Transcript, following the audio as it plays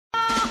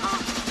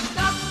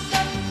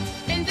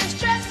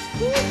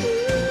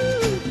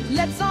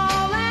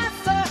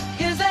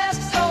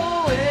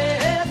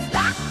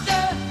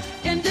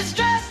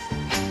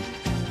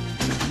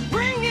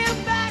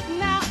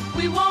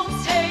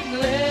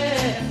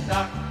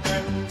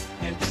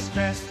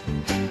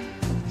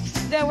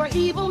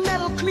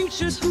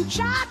creatures who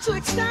tried to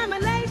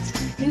exterminate.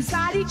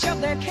 Inside each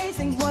of their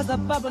casings was a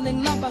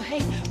bubbling lump of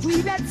hate.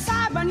 We met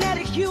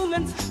cybernetic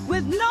humans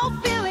with no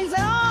feelings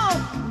at all.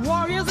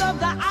 Warriors of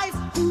the ice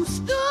who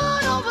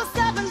stood over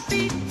 7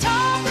 feet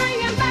tall.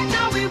 Bringing back,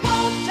 now we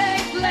won't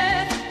take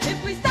less.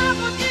 If we stop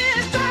on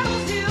his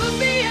travels, he'll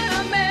be in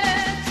a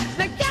mess.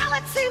 The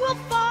galaxy will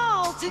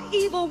fall to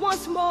evil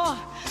once more,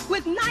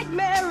 with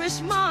nightmarish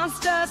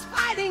monsters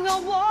fighting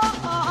a war.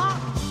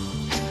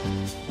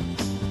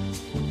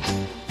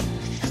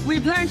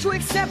 We've learned to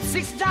accept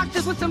 6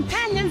 doctors with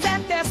companions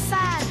at their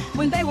side.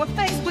 When they were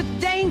faced with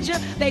danger,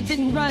 they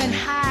didn't run and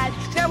hide.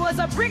 There was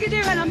a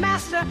brigadier and a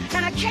master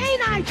and a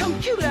canine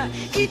computer.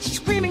 Each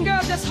screaming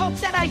girl just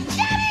hoped that a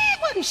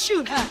Yeti wouldn't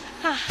shoot her.